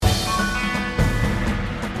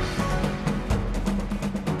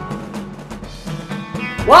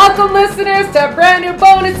Welcome, listeners, to a brand new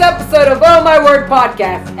bonus episode of Oh My Word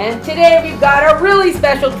Podcast. And today we've got a really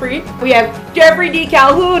special treat. We have Jeffrey D.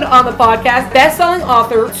 Calhoun on the podcast, best-selling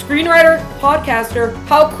author, screenwriter, podcaster.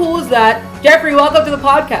 How cool is that? Jeffrey, welcome to the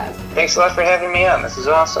podcast. Thanks a lot for having me on. This is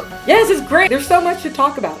awesome. Yeah, this is great. There's so much to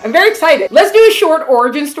talk about. I'm very excited. Let's do a short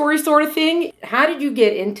origin story sort of thing. How did you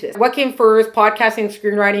get into this? What came first, podcasting,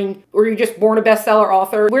 screenwriting? Were you just born a bestseller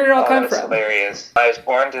author? Where did it all come from? That's hilarious. I was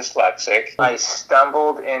born dyslexic. I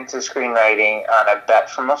stumbled into screenwriting on a bet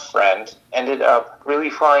from a friend. Ended up really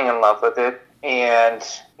falling in love with it. And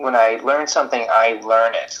when I learn something, I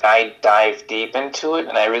learn it. I dive deep into it,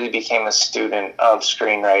 and I really became a student of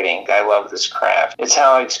screenwriting. I love this craft. It's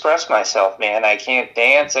how I express myself, man. I can't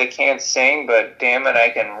dance, I can't sing, but damn it, I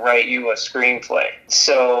can write you a screenplay.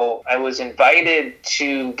 So I was invited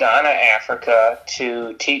to Ghana, Africa,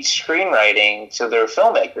 to teach screenwriting to their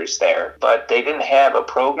filmmakers there, but they didn't have a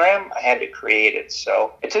program. I had to create it.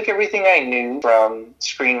 So I took everything I knew from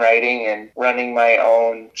screenwriting and running my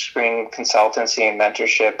own screen consultancy and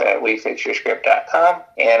mentorship at WeFixYourScript.com,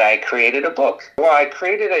 and I created a book. Well, I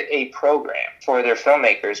created a program for their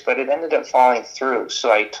filmmakers, but it ended up falling through.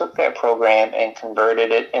 So I took that program and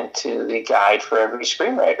converted it into the guide for every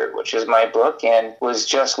screenwriter, which is my book, and was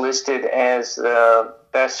just listed as the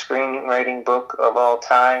best screenwriting book of all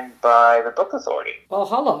time by the Book Authority. Well,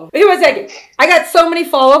 hello. Wait 1 second. I got so many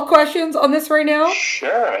follow-up questions on this right now.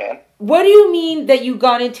 Sure, man. What do you mean that you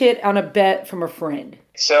got into it on a bet from a friend?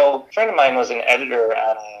 So a friend of mine was an editor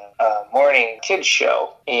on a morning kids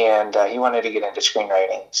show, and he wanted to get into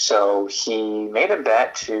screenwriting. So he made a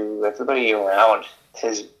bet to everybody around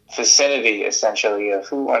his vicinity, essentially, of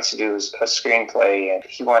who wants to do a screenplay, and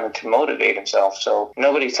he wanted to motivate himself. So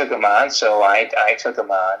nobody took him on, so I took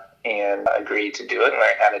him on and agreed to do it,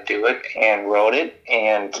 learned how to do it, and wrote it,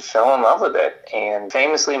 and fell in love with it. And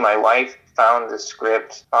famously, my wife found the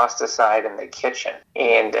script tossed aside in the kitchen,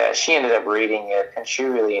 and she ended up reading it, and she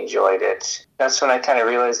really enjoyed it. That's when I kind of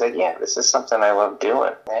realized that, yeah, this is something I love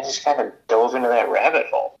doing. And I just kind of dove into that rabbit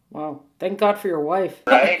hole. Wow. Thank God for your wife.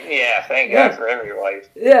 Right? Yeah, thank God for every wife.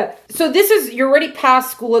 Yeah. So you're already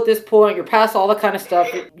past school at this point. You're past all the kind of stuff.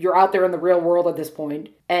 You're out there in the real world at this point.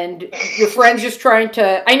 And your friend's just trying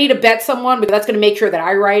to, I need to bet someone, but that's going to make sure that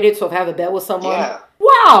I write it. So if I have a bet with someone. Yeah.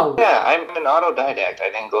 Wow. Yeah, I'm an autodidact.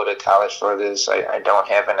 I didn't go to college for this. I don't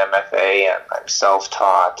have an MFA. I'm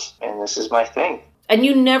self-taught, and this is my thing. And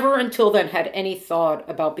you never until then had any thought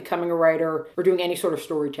about becoming a writer or doing any sort of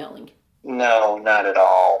storytelling? No, not at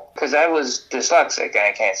all. Because I was dyslexic, and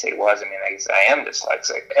I can't say was. I mean, I guess I am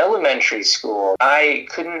dyslexic. Elementary school, I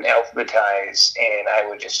couldn't alphabetize, and I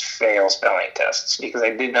would just fail spelling tests because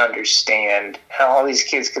I didn't understand how all these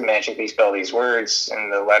kids could magically spell these words,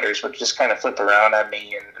 and the letters would just kind of flip around on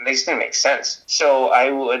me, and they just didn't make sense. So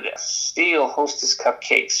I would steal Hostess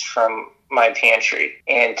cupcakes from my pantry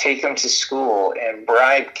and take them to school and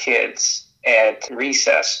bribe kids at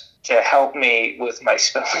recess to help me with my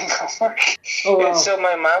spelling homework. Oh, wow. And so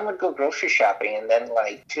my mom would go grocery shopping, and then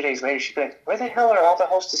like 2 days later she'd be like, where the hell are all the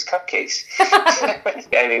Hostess cupcakes?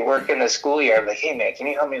 I'd be working the schoolyard, like, hey man, can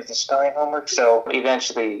you help me with the spelling homework? So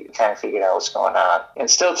eventually kind of figured out what's going on. And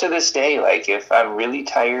still to this day, like if I'm really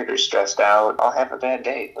tired or stressed out, I'll have a bad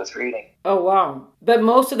day with reading. Oh, wow. But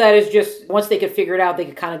most of that is just, once they could figure it out, they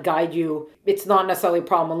could kind of guide you. It's not necessarily a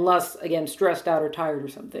problem unless, again, stressed out or tired or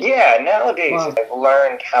something. Yeah, nowadays Wow. I've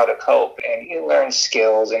learned how to cope, and you learn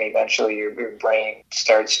skills, and eventually your brain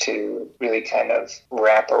starts to really kind of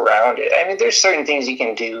wrap around it. I mean, there's certain things you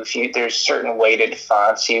can do. There's certain weighted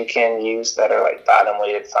fonts you can use that are like bottom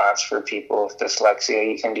weighted fonts for people with dyslexia.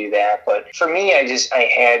 You can do that. But for me, I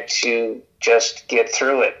had to just get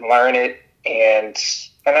through it, learn it, and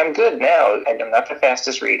I'm good now. I'm not the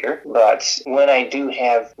fastest reader, but when I do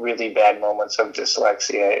have really bad moments of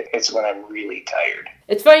dyslexia, it's when I'm really tired.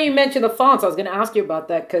 It's funny you mentioned the fonts. I was going to ask you about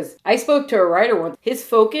that because I spoke to a writer once. His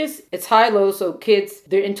focus, it's high-low, so kids,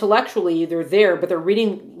 they're intellectually, they're there, but their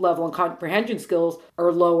reading level and comprehension skills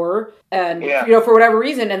are lower. And, for whatever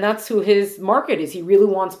reason, and that's who his market is. He really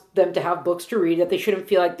wants them to have books to read, that they shouldn't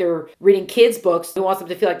feel like they're reading kids' books. He wants them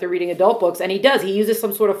to feel like they're reading adult books, and he does. He uses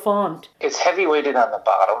some sort of font. It's heavy-weighted on the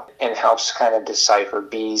bottom and helps kind of decipher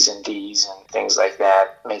B's and D's and things like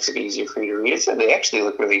that. Makes it easier for you to read. So they actually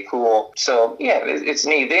look really cool. So, yeah, it's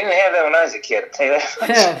neat. They didn't have that when I was a kid, I'll tell you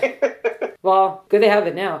that much. Well, good they have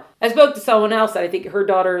it now. I spoke to someone else that I think her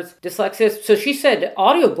daughter's dyslexic. So she said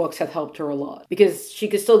audiobooks have helped her a lot because she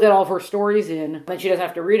could still get all of her stories in and she doesn't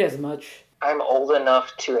have to read as much. I'm old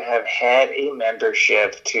enough to have had a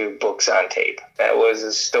membership to Books on Tape. that was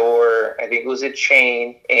a store, I think it was a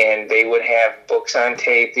chain, and they would have books on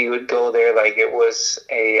tape. You would go there like it was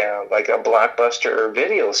like a Blockbuster or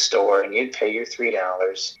video store, and you'd pay your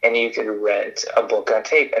 $3 and you could rent a book on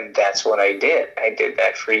tape. And that's what I did. I did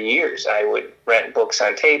that for years. I would rent books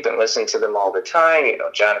on tape and listen to them all the time.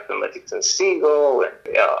 Jonathan Livingston Seagull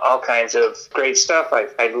and all kinds of great stuff.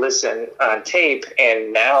 I'd listen on tape,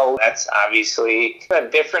 and now that's obviously a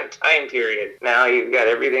different time period. Now you've got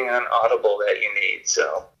everything on Audible that you need.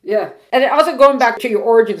 So yeah. And also going back to your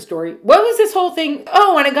origin story, what was this whole thing?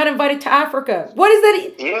 Oh, and I got invited to Africa. What is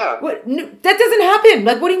that? Yeah. What? No, that doesn't happen.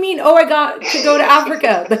 Like, what do you mean? Oh, I got to go to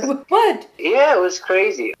Africa. Like, what? Yeah, it was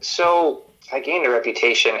crazy. So I gained a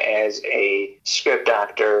reputation as a script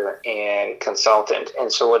doctor and consultant.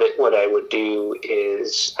 And so what I would do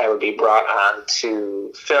is I would be brought on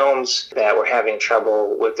to films that were having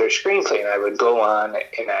trouble with their screenplay. And I would go on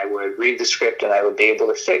and I would read the script, and I would be able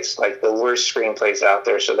to fix like the worst screenplays out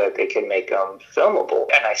there so that they can make them filmable.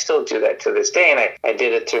 And I still do that to this day. And I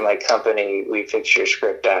did it through my company,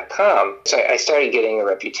 WeFixYourScript.com. So I started getting a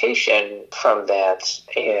reputation from that.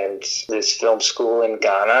 And this film school in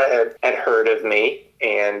Ghana had heard of me,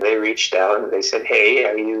 and they reached out and they said, hey,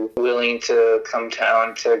 are you willing to come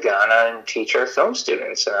down to Ghana and teach our film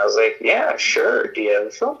students? And I was like, yeah, sure. Do you have a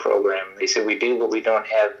film program? They said, we do, but we don't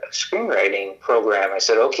have a screenwriting program. I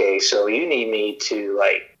said, okay, so you need me to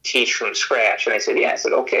teach from scratch. And I said, yeah. I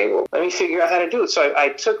said, okay, well, let me figure out how to do it. So I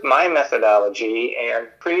took my methodology and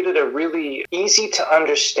created a really easy to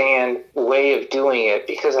understand way of doing it,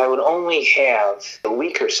 because I would only have a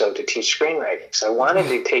week or so to teach screenwriting. So I wanted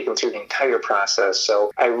to take them through the entire process.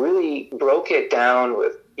 So I really broke it down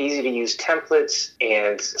with easy to use templates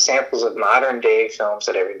and samples of modern day films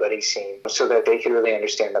that everybody's seen, so that they could really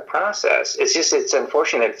understand the process. It's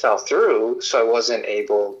unfortunate it fell through, so I wasn't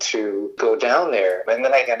able to go down there. And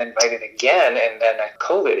then I got invited again, and then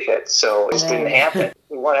COVID hit, so it just didn't happen.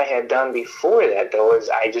 What I had done before that, though, is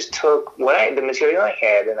I just took the material I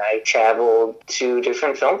had, and I traveled to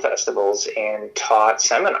different film festivals and taught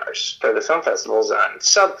seminars for the film festivals on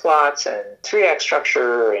subplots and 3-act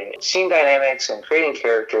structure and scene dynamics and creating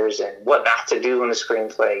characters and what not to do in a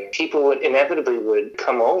screenplay. People would inevitably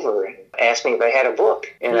come over and ask me if I had a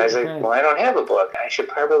book. And I was like, well, I don't have a book. I should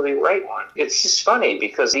probably write one. It's just funny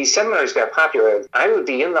because these seminars got popular. I would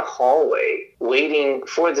be in the hallway waiting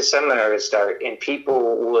for the seminar to start, and people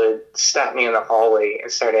would stop me in the hallway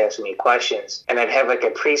and start asking me questions. And I'd have like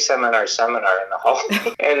a pre-seminar seminar in the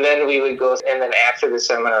hallway. And then we would go, and then after the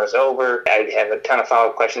seminar was over, I'd have a ton of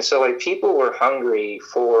follow-up questions. So people were hungry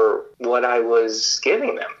for what I was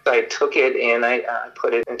giving them. So I took it and I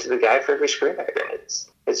put it into the Guide for Every Screenwriter.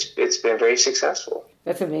 It's been very successful.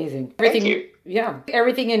 That's amazing. Thank you. Yeah.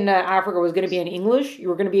 Everything in Africa was going to be in English. You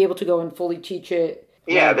were going to be able to go and fully teach it.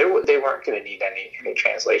 Yeah, they weren't going to need any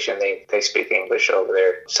translation. They speak English over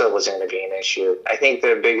there, so it wasn't going to be an issue. I think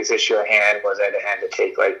the biggest issue I had was I had to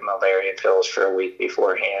take malaria pills for a week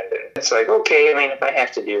beforehand, and it's like, okay, if I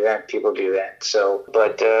have to do that, people do that. So,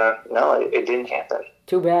 but no, it didn't happen.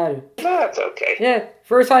 Too bad. No, that's okay. Yeah.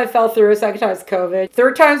 First time I fell through, second time's COVID.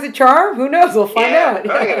 Third time's the charm? Who knows? We'll find out.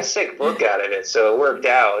 I got a sick book out of it, so it worked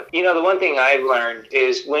out. The one thing I've learned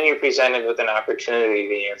is when you're presented with an opportunity,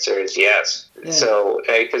 the answer is yes. Yeah. So,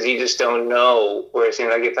 because you just don't know where it seems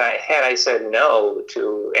like if I said no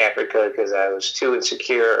to Africa because I was too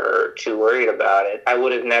insecure or too worried about it, I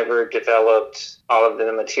would have never developed all of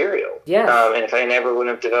the material. Yeah. And if I never would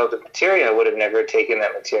have developed the material, I would have never taken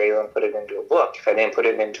that material and put it into a book. If I didn't put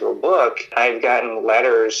it into a book, I've gotten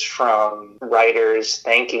letters from writers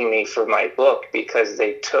thanking me for my book because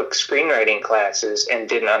they took screenwriting classes and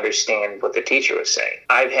didn't understand what the teacher was saying.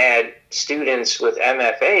 I've had students with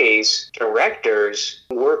MFAs, directors,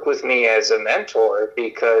 work with me as a mentor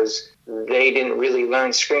because they didn't really learn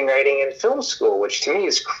screenwriting in film school, which to me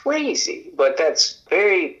is crazy, but that's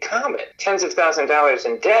very common. Tens of thousands of dollars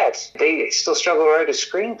in debt, they still struggle to write a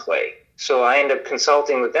screenplay. So I end up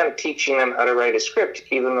consulting with them, teaching them how to write a script,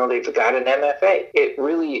 even though they've got an MFA. It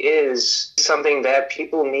really is something that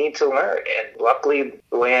people need to learn. And luckily,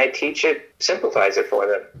 the way I teach it simplifies it for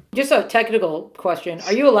them. Just a technical question.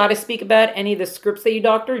 Are you allowed to speak about any of the scripts that you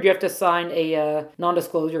doctor? Or do you have to sign a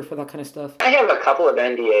non-disclosure for that kind of stuff? I have a couple of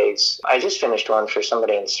NDAs. I just finished one for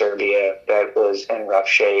somebody in Serbia that was in rough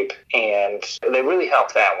shape, and they really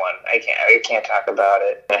helped that one. I can't talk about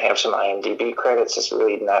it. I have some IMDb credits. It's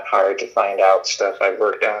really not hard to find out stuff I've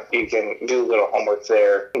worked on. You can do a little homework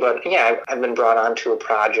there. But yeah, I've been brought onto a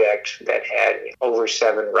project that had over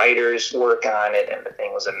 7 writers work on it, and the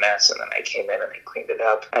thing was a mess, and then I came in and I cleaned it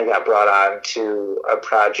up. I got brought on to a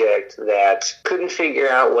project that couldn't figure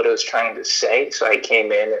out what it was trying to say, so I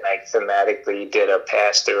came in and I thematically did a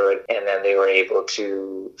pass through it, and then they were able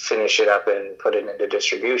to finish it up and put it into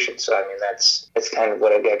distribution. So I mean, that's kind of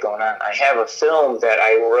what I got going on. I have a film that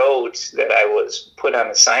I wrote that I was put on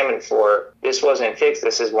assignment for. This wasn't fixed.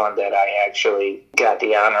 This is one that I actually got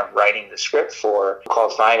the honor of writing the script for,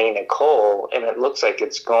 called Finding Nicole, and it looks like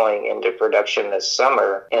it's going into production this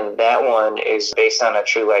summer. And that one is based on a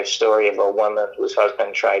true life story of a woman whose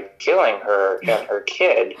husband tried killing her and her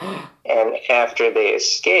kid. And after they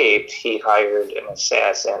escaped, he hired an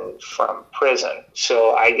assassin from prison.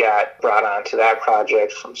 So I got brought onto that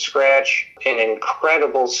project from scratch. An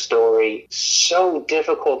incredible story, so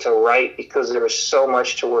difficult to write because there was so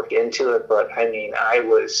much to work into it. But I mean, I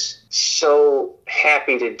was so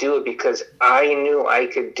happy to do it because I knew I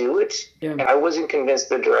could do it. Yeah. And I wasn't convinced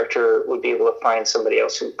the director would be able to find somebody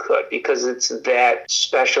else who could, because it's that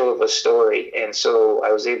special of a story. And so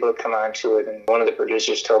I was able to come onto it, and one of the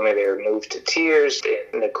producers told me they were moved to tears.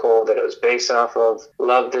 And Nicole, that it was based off of,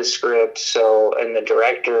 loved the script. So, and the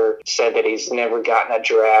director said that he's never gotten a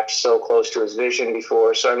draft so close to his vision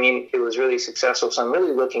before. So I mean, it was really successful. So I'm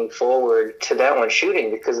really looking forward to that one shooting,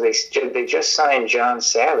 because they just signed John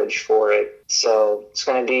Savage for it. So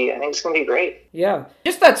I think it's going to be great. Yeah.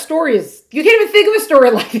 Just that story is, you can't even think of a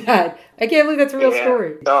story like that. I can't believe that's a real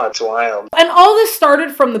story. No, it's wild. And all this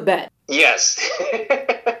started from the bed. Yes.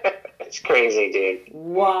 It's crazy, dude.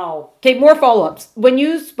 Wow. Okay, more follow-ups. When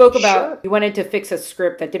you spoke about, you went in to fix a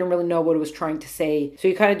script that didn't really know what it was trying to say, so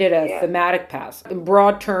you kind of did a thematic pass. In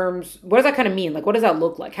broad terms, what does that kind of mean? Like, what does that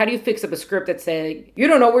look like? How do you fix up a script that's saying, you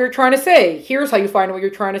don't know what you're trying to say? Here's how you find what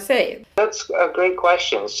you're trying to say. That's a great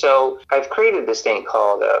question. So I've created this thing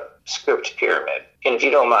called a script pyramid. And if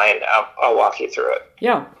you don't mind, I'll walk you through it.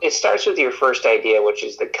 Yeah. It starts with your first idea, which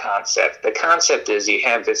is the concept. The concept is you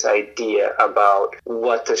have this idea about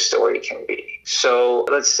what the story can be. So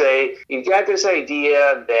let's say you got this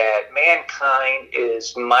idea that mankind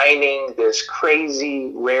is mining this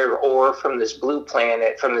crazy rare ore from this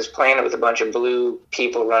planet with a bunch of blue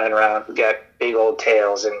people running around who got big old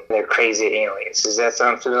tails and they're crazy aliens. Does that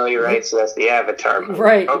sound familiar, right? So that's the Avatar movie.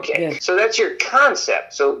 Right. Okay. Yeah. So that's your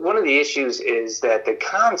concept. So one of the issues is that the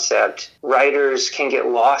concept, writers can get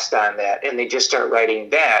lost on that and they just start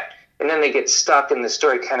writing that. And then they get stuck and the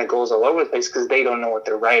story kind of goes all over the place because they don't know what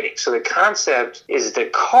they're writing. So the concept is the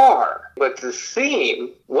car, but the theme,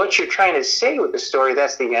 what you're trying to say with the story,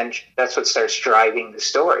 that's the engine. That's what starts driving the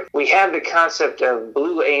story. We have the concept of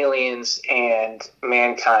blue aliens and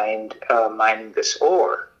mankind mining this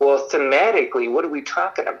ore. Well, thematically, what are we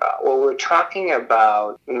talking about? Well, we're talking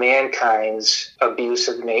about mankind's abuse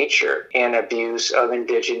of nature and abuse of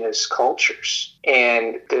indigenous cultures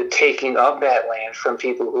and the taking of that land from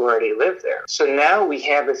people who already live there. So now we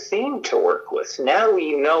have a theme to work with. Now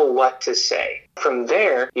we know what to say. From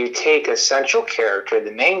there, you take a central character,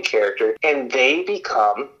 the main character, and they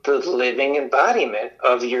become the living embodiment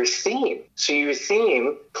of your theme. So your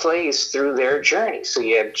theme plays through their journey. So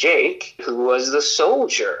you have Jake, who was the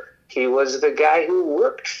soldier. He was the guy who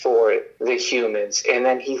worked for the humans, and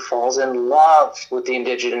then he falls in love with the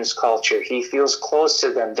indigenous culture. He feels close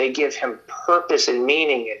to them. They give him purpose and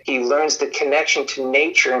meaning. And he learns the connection to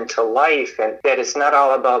nature and to life, and that it's not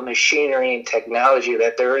all about machinery and technology,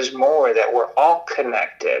 that there is more, that we're all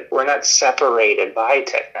connected. We're not separated by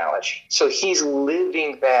technology. So he's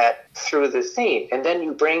living that through the theme. And then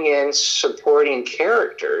you bring in supporting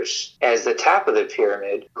characters as the top of the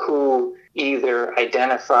pyramid who either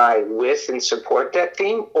identify with and support that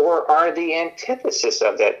theme or are the antithesis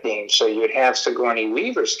of that theme. So you'd have Sigourney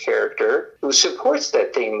Weaver's character who supports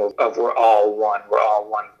that theme of we're all one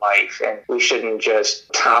life, and we shouldn't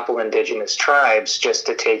just topple indigenous tribes just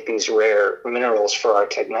to take these rare minerals for our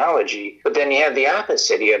technology. But then you have the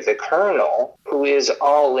opposite. You have the Colonel, who is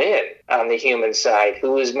all in on the human side,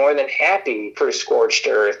 who is more than happy for scorched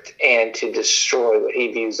earth and to destroy what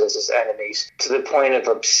he views as his enemies to the point of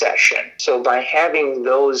obsession. So by having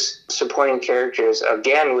those supporting characters,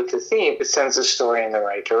 again, with the theme, it sends the story in the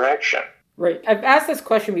right direction. Right. I've asked this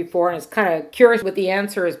question before, and it's kind of curious what the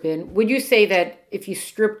answer has been. Would you say that if you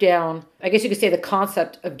strip down, I guess you could say the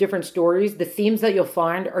concept of different stories, the themes that you'll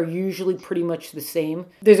find are usually pretty much the same?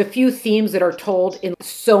 There's a few themes that are told in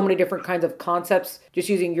so many different kinds of concepts, just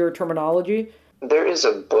using your terminology. There is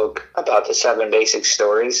a book about the 7 basic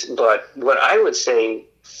stories, but what I would say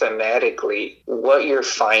thematically, what you're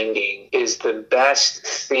finding is the best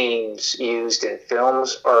themes used in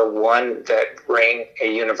films are one that bring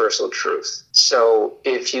a universal truth. So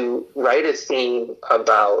if you write a theme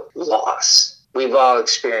about loss, we've all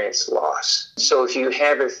experienced loss. So if you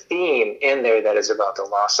have a theme in there that is about the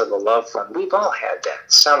loss of a loved one, we've all had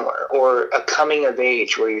that somewhere. Or a coming of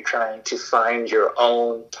age where you're trying to find your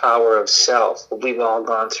own power of self. We've all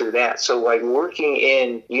gone through that. So like working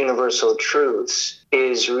in universal truths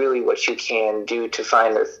is really what you can do to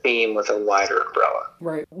find a theme with a wider umbrella.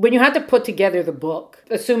 Right. When you had to put together the book,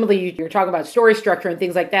 assumably you're talking about story structure and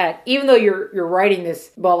things like that, even though you're writing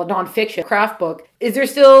this, well, a nonfiction craft book, is there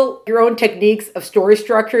still your own techniques of story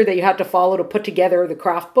structure that you had to follow to put together the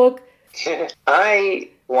craft book? I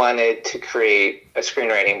wanted to create a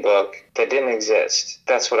screenwriting book that didn't exist.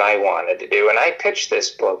 That's what I wanted to do. And I pitched this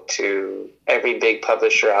book to every big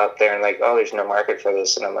publisher out there and like, oh, there's no market for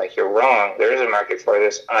this. And I'm like, you're wrong. There is a market for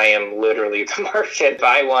this. I am literally the market. If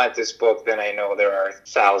I want this book, then I know there are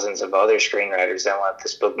thousands of other screenwriters that want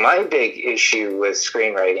this book. My big issue with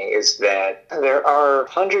screenwriting is that there are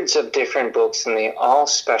hundreds of different books and they all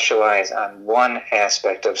specialize on one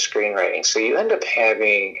aspect of screenwriting. So you end up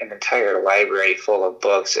having an entire library full of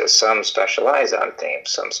books as some specialize on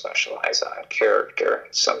themes, some specialize on character,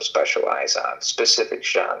 some specialize on specific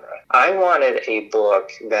genre. I wanted a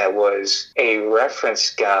book that was a reference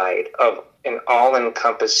guide of an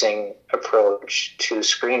all-encompassing approach to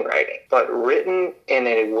screenwriting, but written in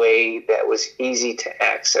a way that was easy to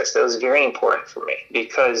access. That was very important for me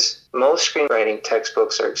because most screenwriting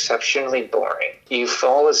textbooks are exceptionally boring. You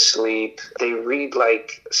fall asleep, they read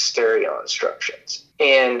like stereo instructions.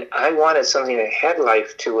 And I wanted something that had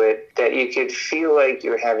life to it, that you could feel like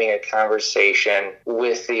you're having a conversation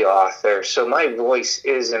with the author. So my voice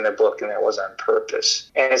is in the book, and that was on purpose,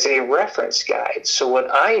 as a reference guide. So what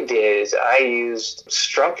I did is I used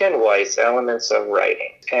Strunk and White's Elements of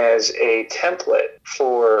Writing as a template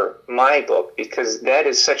for my book, because that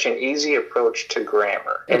is such an easy approach to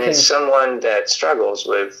grammar. And as someone that struggles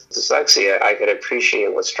with dyslexia, I could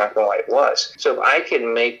appreciate what Strunk and White was. So if I could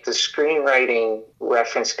make the screenwriting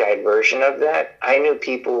reference guide version of that, I knew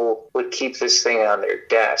people would keep this thing on their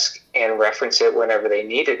desk and reference it whenever they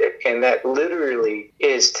needed it. And that literally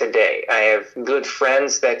is today. I have good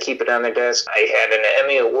friends that keep it on their desk. I had an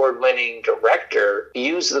Emmy Award-winning director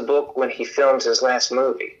use the book when he filmed his last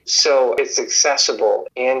movie. So it's accessible,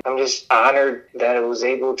 and I'm just honored that it was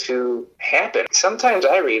able to happen. Sometimes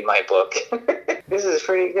I read my book. This is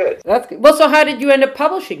pretty good. That's good. Well, so how did you end up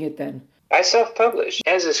publishing it then? I self-published.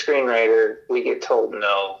 As a screenwriter, we get told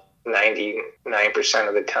no 99%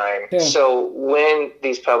 of the time. Yeah. So when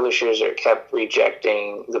these publishers are kept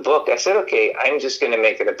rejecting the book, I said, okay, I'm just going to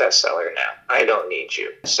make it a bestseller now. I don't need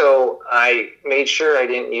you. So I made sure I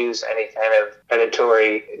didn't use any kind of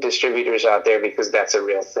predatory distributors out there, because that's a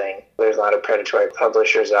real thing. There's a lot of predatory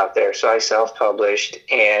publishers out there. So I self-published,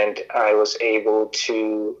 and I was able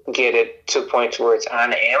to get it to a point where it's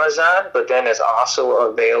on Amazon, but then it's also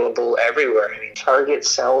available everywhere. I mean, Target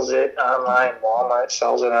sells it online, Walmart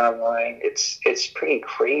sells it online. It's pretty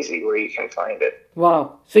crazy where you can find it.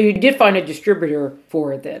 Wow. So you did find a distributor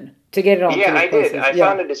for it then, to get it on? Yeah, I did. I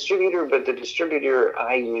found a distributor, but the distributor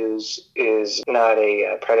I use is not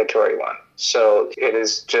a predatory one. So it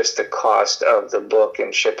is just the cost of the book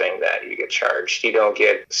and shipping that you get charged. You don't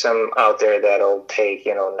get some out there that'll take,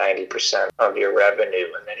 90% of your revenue.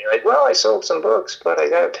 And then you're like, well, I sold some books, but I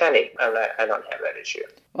got a penny. I don't have that issue.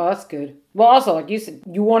 Well, that's good. Well, also, like you said,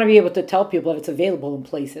 you want to be able to tell people that it's available in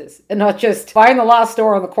places and not just find the last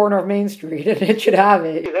store on the corner of Main Street and it should have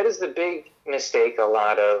it. That is the big mistake a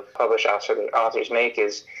lot of published authors make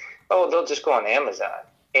is, oh, they'll just go on Amazon.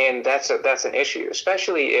 And that's an issue,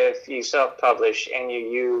 especially if you self-publish and you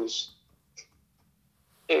use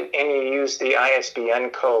the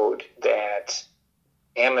ISBN code that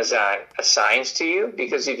Amazon assigns to you,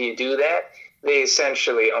 because if you do that, they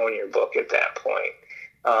essentially own your book at that point.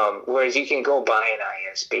 Whereas you can go buy an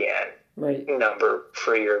ISBN number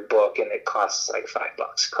for your book, and it costs like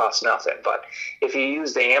 $5. Costs nothing. But if you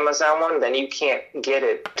use the Amazon one, then you can't get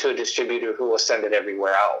it to a distributor who will send it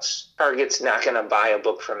everywhere else. Target's not going to buy a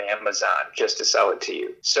book from Amazon just to sell it to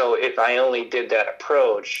you. So if I only did that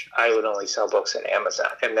approach, I would only sell books on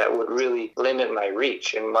Amazon, and that would really limit my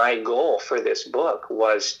reach. And my goal for this book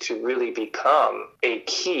was to really become a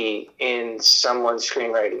key in someone's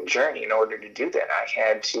screenwriting journey. In order to do that, I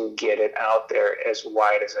had to get it out there as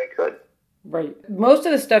wide as I could. Right. Most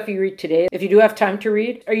of the stuff you read today, if you do have time to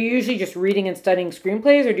read, are you usually just reading and studying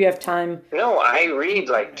screenplays, or do you have time? No, I read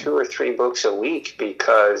like 2 or 3 books a week,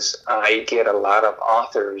 because I get a lot of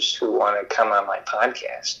authors who want to come on my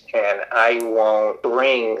podcast. And I won't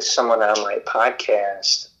bring someone on my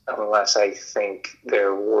podcast unless I think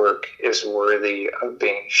their work is worthy of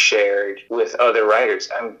being shared with other writers.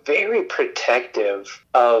 I'm very protective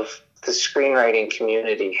of the screenwriting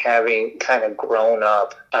community, having kind of grown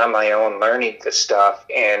up on my own, learning this stuff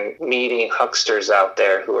and meeting hucksters out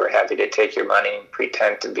there who are happy to take your money and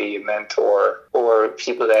pretend to be a mentor, or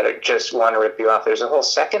people that just want to rip you off. There's a whole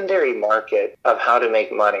secondary market of how to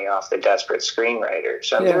make money off the desperate screenwriter.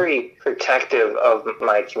 So I'm very protective of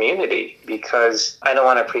my community because I don't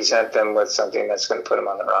want to present them with something that's going to put them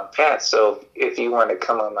on the wrong path. So if you want to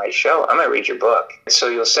come on my show, I'm going to read your book. So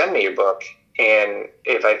you'll send me your book. And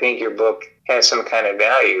if I think your book has some kind of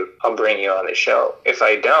value, I'll bring you on the show. If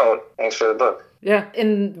I don't, thanks for the book. Yeah,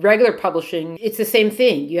 in regular publishing, it's the same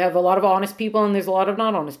thing. You have a lot of honest people and there's a lot of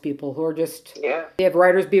not honest people who are just... Yeah. They have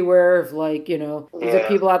writers beware of, like, these are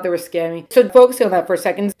people out there with scamming. So focusing on that for a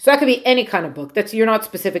second. So that could be any kind of book. You're not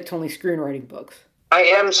specific to only screenwriting books. I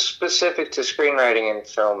am specific to screenwriting and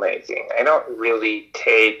filmmaking. I don't really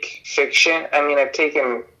take fiction. I mean, I've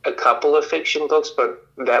taken a couple of fiction books, but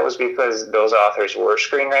that was because those authors were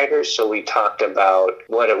screenwriters, so we talked about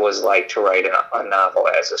what it was like to write a novel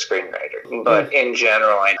as a screenwriter. But in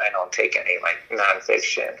general, I don't take any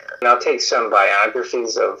nonfiction. And I'll take some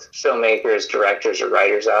biographies of filmmakers, directors, or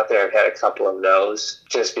writers out there. I've had a couple of those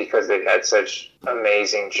just because they've had such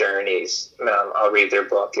amazing journeys. I'll read their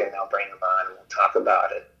book and I'll bring them on and we'll talk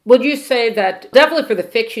about it. Would you say that, definitely for the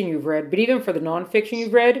fiction you've read, but even for the nonfiction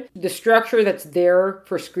you've read, the structure that's there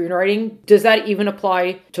for screenwriting, does that even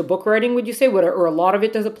apply to book writing, would you say? Or a lot of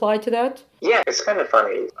it does apply to that? Yeah, it's kind of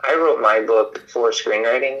funny. I wrote my book for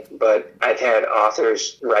screenwriting, but I've had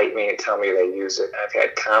authors write me and tell me they use it. I've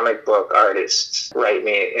had comic book artists write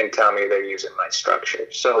me and tell me they're using my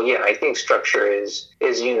structure. So yeah, I think structure is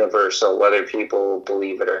universal, whether people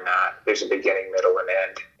believe it or not. There's a beginning, middle, and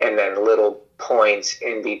end. And then little points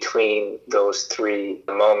in between those three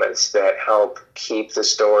moments that help keep the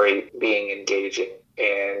story being engaging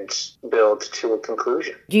and build to a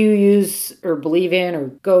conclusion. Do you use or believe in or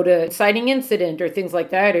go to inciting incident or things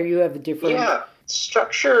like that, or you have a different... Yeah,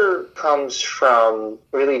 structure comes from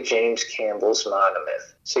really James Campbell's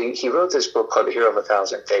monomyth. So he wrote this book called The Hero of a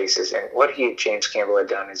Thousand Faces, and what James Campbell had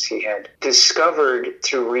done is he had discovered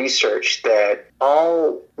through research that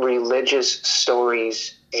all religious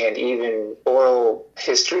stories and even oral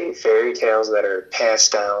history, fairy tales that are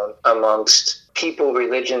passed down amongst people,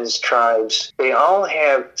 religions, tribes, they all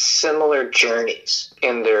have similar journeys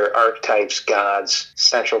in their archetypes, gods,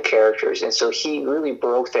 central characters. And so he really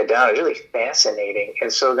broke that down. It's really fascinating.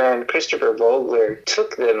 And so then Christopher Vogler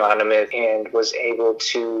took the monomyth and was able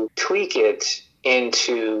to tweak it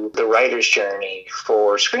into the writer's journey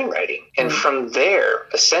for screenwriting. And from there,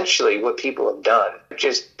 essentially what people have done,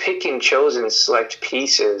 just pick and chosen select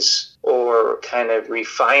pieces or kind of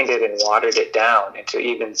refined it and watered it down into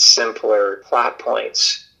even simpler plot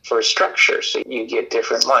points for structure. So you get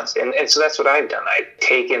different ones. And so that's what I've done. I've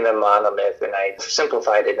taken the monomyth and I've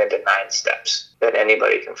simplified it into 9 steps that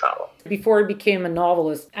anybody can follow. Before I became a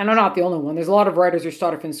novelist, and I'm not the only one, there's a lot of writers who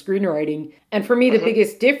start off in screenwriting. And for me, the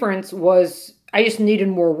biggest difference was I just needed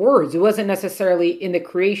more words. It wasn't necessarily in the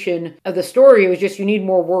creation of the story. It was just you need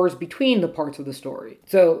more words between the parts of the story.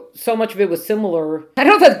 So much of it was similar. I don't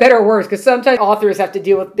know if that's better or worse, because sometimes authors have to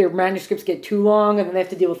deal with their manuscripts get too long, and then they have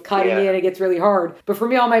to deal with cutting it. It gets really hard. But for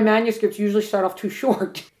me, all my manuscripts usually start off too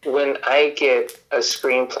short. When I get a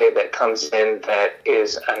screenplay that comes in that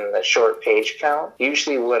is on the short page count,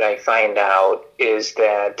 usually what I find out is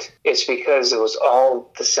that it's because it was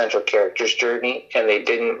all the central character's journey and they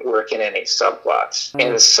didn't work in any subplots.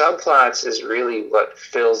 And the subplots is really what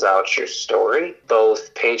fills out your story,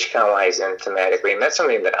 both page count wise and thematically. And that's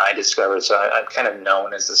something that I discovered. So I'm kind of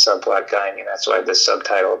known as the subplot guy. I mean, that's why the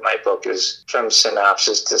subtitle of my book is From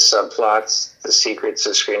Synopsis to Subplots, The Secrets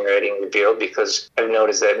of Screenwriting Revealed, because I've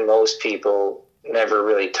noticed that most people never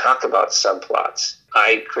really talk about subplots.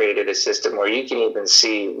 I created a system where you can even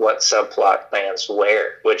see what subplot lands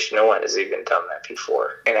where, which no one has even done that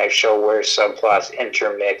before. And I show where subplots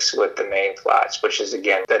intermix with the main plots, which is,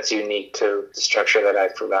 again, that's unique to the structure that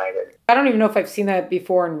I've provided. I don't even know if I've seen that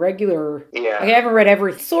before in regular. Yeah. I haven't read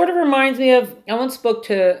everything. Sort of reminds me of, I once spoke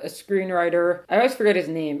to a screenwriter. I always forget his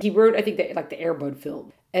name. He wrote, I think, the Air Bud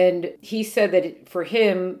film. And he said that for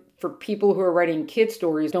him, for people who are writing kid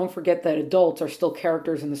stories, don't forget that adults are still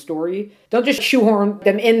characters in the story. Don't just shoehorn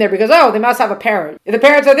them in there because, they must have a parent. If the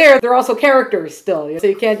parents are there, they're also characters still. So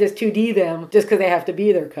you can't just 2D them just because they have to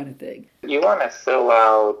be there kind of thing. You want to fill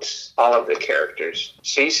out all of the characters.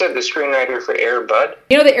 So you said the screenwriter for Air Bud?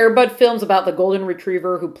 You know the Air Bud films about the golden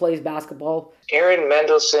retriever who plays basketball? Aaron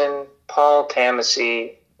Mendelsohn, Paul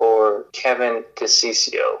Tamassi, or Kevin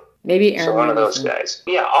DeCiccio. Maybe Aaron. So one of those guys.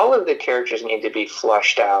 Yeah, all of the characters need to be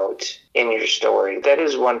flushed out in your story. That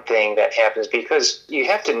is one thing that happens because you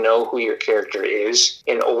have to know who your character is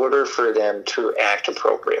in order for them to act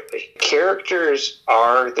appropriately. Characters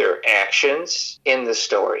are their actions in the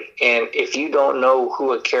story. And if you don't know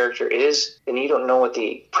who a character is, then you don't know what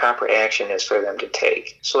the proper action is for them to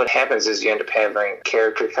take. So what happens is you end up having a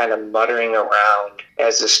character kind of muttering around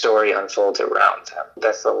as the story unfolds around them.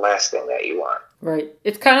 That's the last thing that you want. Right.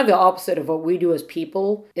 It's kind of the opposite of what we do as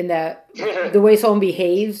people in that the way someone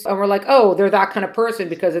behaves, and we're like, oh, they're that kind of person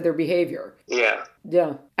because of their behavior. Yeah.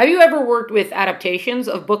 Yeah. Have you ever worked with adaptations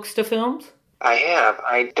of books to films? I have.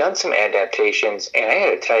 I've done some adaptations, and I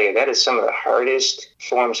got to tell you, that is some of the hardest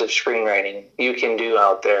forms of screenwriting you can do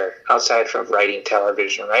out there, outside from writing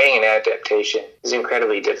television. Writing an adaptation is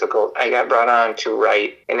incredibly difficult. I got brought on to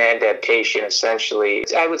write an adaptation, essentially.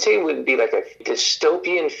 I would say it would be like a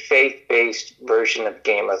dystopian, faith-based version of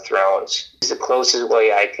Game of Thrones. It's the closest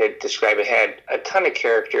way I could describe it. It had a ton of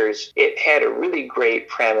characters. It had a really great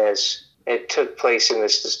premise. It took place in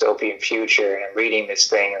this dystopian future, and I'm reading this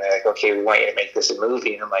thing, and they're like, okay, we want you to make this a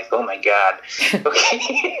movie. And I'm like, oh my God.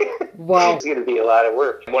 Okay. Wow. It's going to be a lot of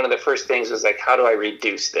work. One of the first things was like, how do I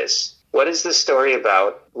reduce this? What is the story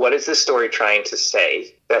about? What is the story trying to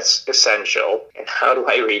say? That's essential. And how do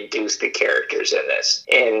I reduce the characters in this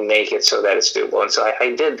and make it so that it's doable? And so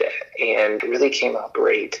I did that, and it really came out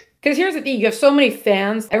great. Because here's the thing, you have so many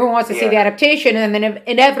fans, everyone wants to see the adaptation, and then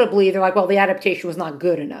inevitably they're like, well, the adaptation was not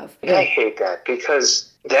good enough. Yeah. I hate that,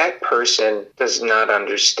 because that person does not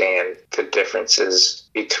understand the differences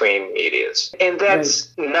between medias. And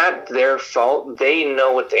that's not their fault. They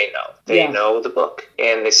know what they know. They know the book.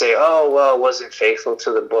 And they say, oh, well, it wasn't faithful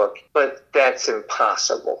to the book. But that's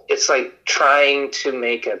impossible. It's like trying to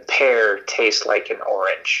make a pear taste like an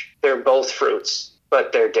orange. They're both fruits,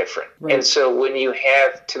 but they're different. Right. And so when you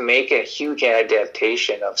have to make a huge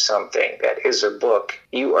adaptation of something that is a book,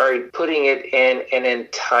 you are putting it in an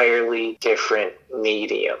entirely different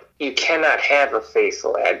medium. You cannot have a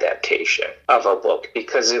faithful adaptation of a book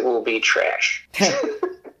because it will be trash. It's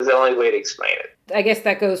the only way to explain it. I guess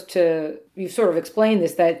that goes to, you sort of explained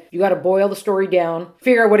this, that you got to boil the story down,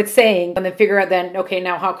 figure out what it's saying, and then figure out then, okay,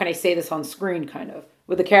 now how can I say this on screen, kind of,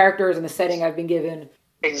 with the characters and the setting I've been given.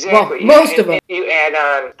 Exactly. Well, most of them. You add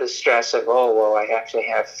on the stress of, oh, well, I have to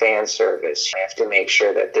have fan service. I have to make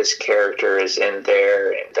sure that this character is in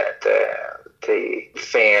there and that the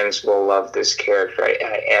fans will love this character I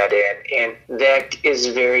add in. And that is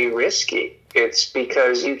very risky. It's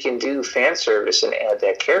because you can do fan service and add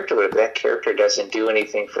that character, but if that character doesn't do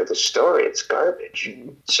anything for the story, it's garbage.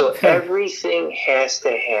 So everything has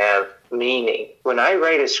to have meaning. When I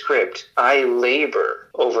write a script, I labor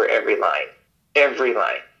over every line. Every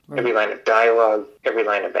line. Every line of dialogue, every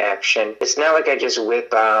line of action. It's not like I just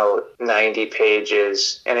whip out 90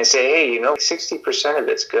 pages and I say, hey, 60% of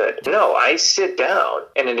it's good. No, I sit down,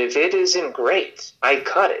 and if it isn't great, I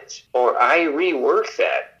cut it or I rework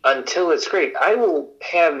that until it's great. I will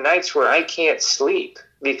have nights where I can't sleep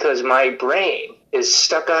because my brain is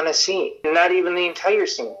stuck on a scene. Not even the entire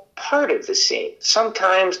scene. Part of the scene.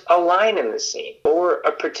 Sometimes a line in the scene or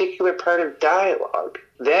a particular part of dialogue.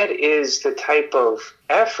 That is the type of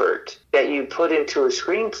effort that you put into a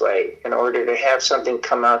screenplay in order to have something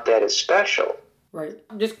come out that is special. Right.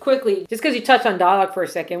 Just quickly, just because you touched on dialogue for a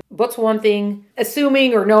second, what's one thing,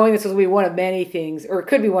 assuming or knowing this will be one of many things, or it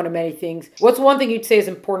could be one of many things, what's one thing you'd say is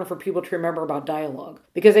important for people to remember about dialogue?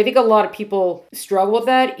 Because I think a lot of people struggle with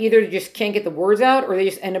that. Either they just can't get the words out, or they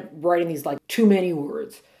just end up writing these too many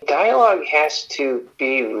words. Dialogue has to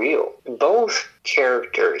be real. Both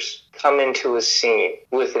characters come into a scene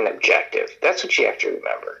with an objective. That's what you have to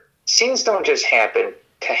remember. Scenes don't just happen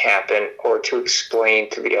to happen or to explain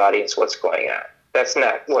to the audience what's going on. That's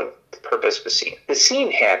not what the purpose of a scene. The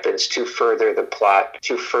scene happens to further the plot,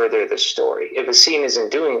 to further the story. If a scene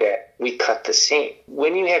isn't doing that, we cut the scene.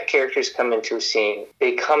 When you have characters come into a scene,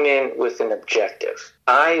 they come in with an objective.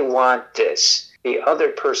 I want this. The other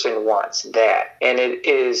person wants that. And it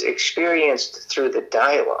is experienced through the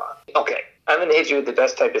dialogue. Okay, I'm going to hit you with the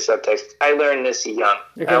best type of subtext. I learned this young.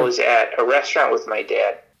 Okay. I was at a restaurant with my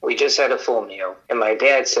dad. We just had a full meal. And my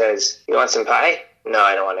dad says, you want some pie? No,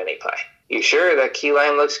 I don't want any pie. You sure that key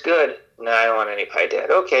lime looks good? No, I don't want any pie, Dad.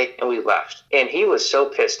 Okay. And we left. And he was so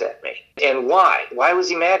pissed at me. And why? Why was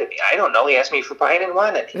he mad at me? I don't know. He asked me for pie. I didn't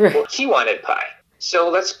want any. Well, he wanted pie. So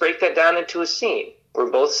let's break that down into a scene. We're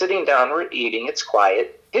both sitting down. We're eating. It's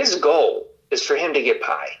quiet. His goal is for him to get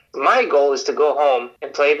pie. My goal is to go home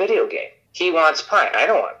and play a video game. He wants pie. I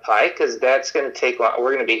don't want pie because that's going to take long.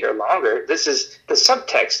 We're going to be here longer. This is the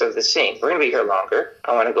subtext of the scene. We're going to be here longer.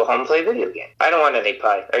 I want to go home and play a video game. I don't want any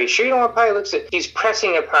pie. Are you sure you don't want pie? He's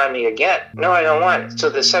pressing upon me again. No, I don't want it. So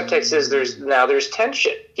the subtext is there's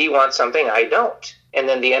tension. He wants something I don't. And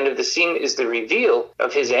then the end of the scene is the reveal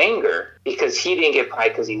of his anger because he didn't get pie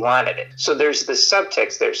because he wanted it. So there's the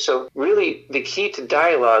subtext there. So really the key to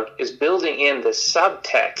dialogue is building in the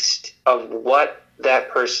subtext of what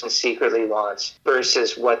that person secretly wants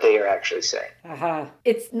versus what they are actually saying.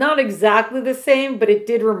 It's not exactly the same, but it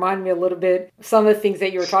did remind me a little bit of some of the things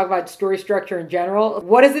that you were talking about, story structure in general.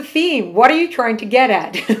 What is the theme? What are you trying to get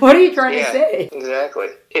at? What are you trying to say? Exactly.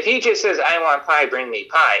 If he just says, I want pie, bring me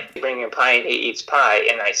pie, bring him pie and he eats pie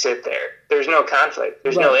and I sit there, there's no conflict.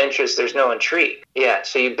 There's no interest. There's no intrigue. Yeah,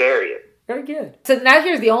 so you bury it. Very good. So now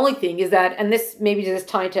here's the only thing is that, and this maybe just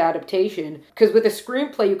tied to adaptation, because with a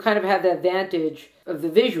screenplay you kind of have the advantage of the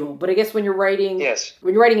visual, but I guess when you're writing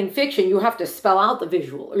in fiction, you have to spell out the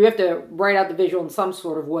visual, or you have to write out the visual in some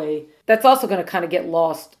sort of way. That's also going to kind of get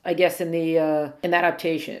lost, I guess, in the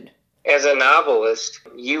adaptation. As a novelist,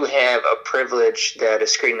 you have a privilege that a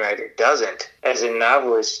screenwriter doesn't. As a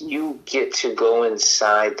novelist, you get to go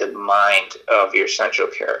inside the mind of your central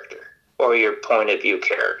character or your point of view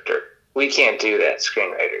character. We can't do that,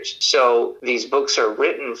 screenwriters. So these books are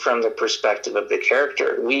written from the perspective of the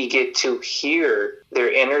character. We get to hear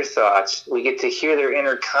their inner thoughts. We get to hear their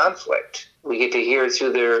inner conflict. We get to hear it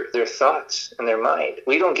through their thoughts and their mind.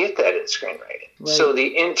 We don't get that in screenwriting. Right. So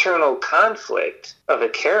the internal conflict of a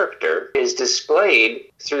character is displayed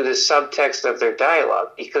through the subtext of their dialogue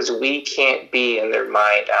because we can't be in their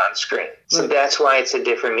mind on screen. So that's why it's a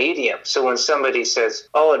different medium. So when somebody says,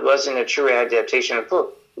 oh, it wasn't a true adaptation of a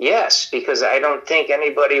book, yes, because I don't think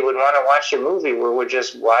anybody would want to watch a movie where we're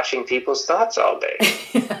just watching people's thoughts all day.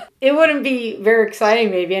 It wouldn't be very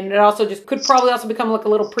exciting, maybe, and it also just could probably also become like a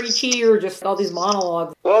little preachy or just all these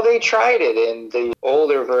monologues. Well, they tried it in the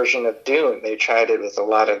older version of Dune. They tried it with a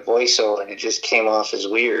lot of voiceover, and it just came off as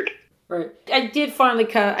weird. Right. I did finally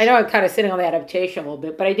I know I'm kind of sitting on the adaptation a little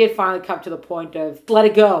bit, but I did finally come to the point of let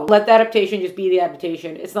it go. Let the adaptation just be the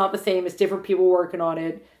adaptation. It's not the same. It's different people working on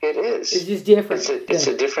it. It is. It's just different. It's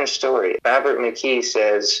a different story. Robert McKee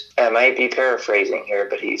says, I might be paraphrasing here,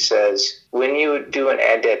 but he says, when you do an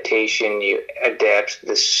adaptation, you adapt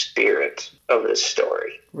the spirit of the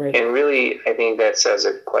story. Right. And really, I think that says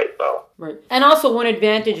it quite well. Right. And also one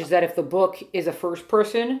advantage is that if the book is a first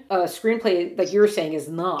person, a screenplay, like you were saying, is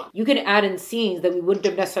not. You can add in scenes that we wouldn't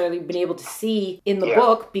have necessarily been able to see in the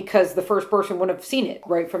book because the first person wouldn't have seen it,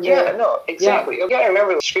 right? From there. Yeah, no, exactly. You gotta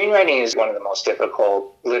remember, screenwriting is one of the most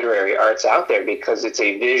difficult literary arts out there because it's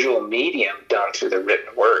a visual medium done through the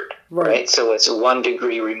written word. Right. So it's 1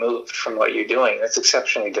 degree removed from what you're doing. That's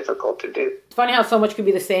exceptionally difficult to do. It's funny how so much can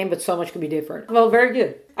be the same, but so much can be different. Well, very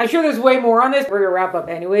good. I'm sure there's way more on this. We're going to wrap up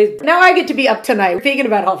anyways. Now I get to be up tonight thinking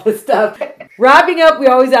about all this stuff. Wrapping up, we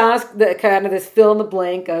always ask the kind of this fill in the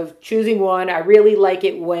blank of choosing one. I really like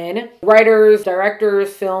it when writers,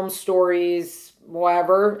 directors, films, stories,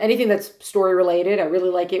 whatever, anything that's story related. I really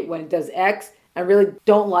like it when it does X. I really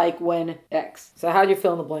don't like when X. So how do you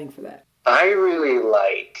fill in the blank for that? I really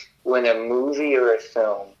like when a movie or a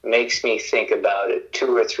film makes me think about it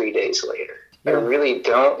 2 or 3 days later. I really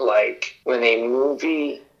don't like when a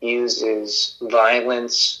movie uses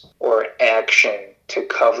violence or action to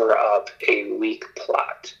cover up a weak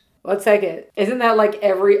plot. 1 second. Isn't that like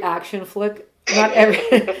every action flick? Not every...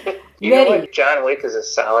 You know what? John Wick is a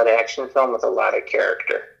solid action film with a lot of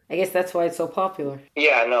character. I guess that's why it's so popular.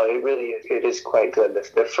 Yeah, no, it really is. It is quite good.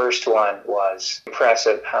 The first one was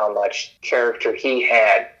impressive how much character he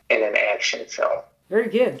had in an action film. Very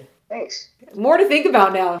good. Thanks. More to think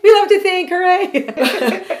about now. We love to think,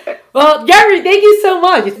 hooray! Well, Jeffrey, thank you so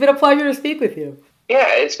much. It's been a pleasure to speak with you. Yeah,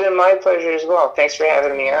 it's been my pleasure as well. Thanks for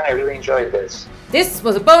having me on. I really enjoyed this. This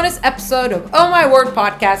was a bonus episode of Oh My Word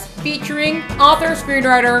Podcast featuring author,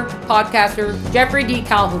 screenwriter, podcaster Jeffrey D.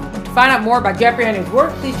 Calhoun. To find out more about Jeffrey and his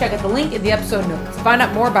work, please check out the link in the episode notes. To find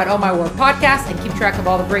out more about Oh My Word Podcast and keep track of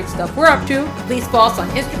all the great stuff we're up to, please follow us on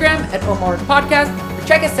Instagram at Oh My Word Podcast or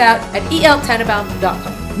check us out at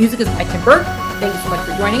eltenenbaum.com. Music is by Tim Berg. Thank you so much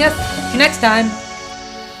for joining us. See you next time.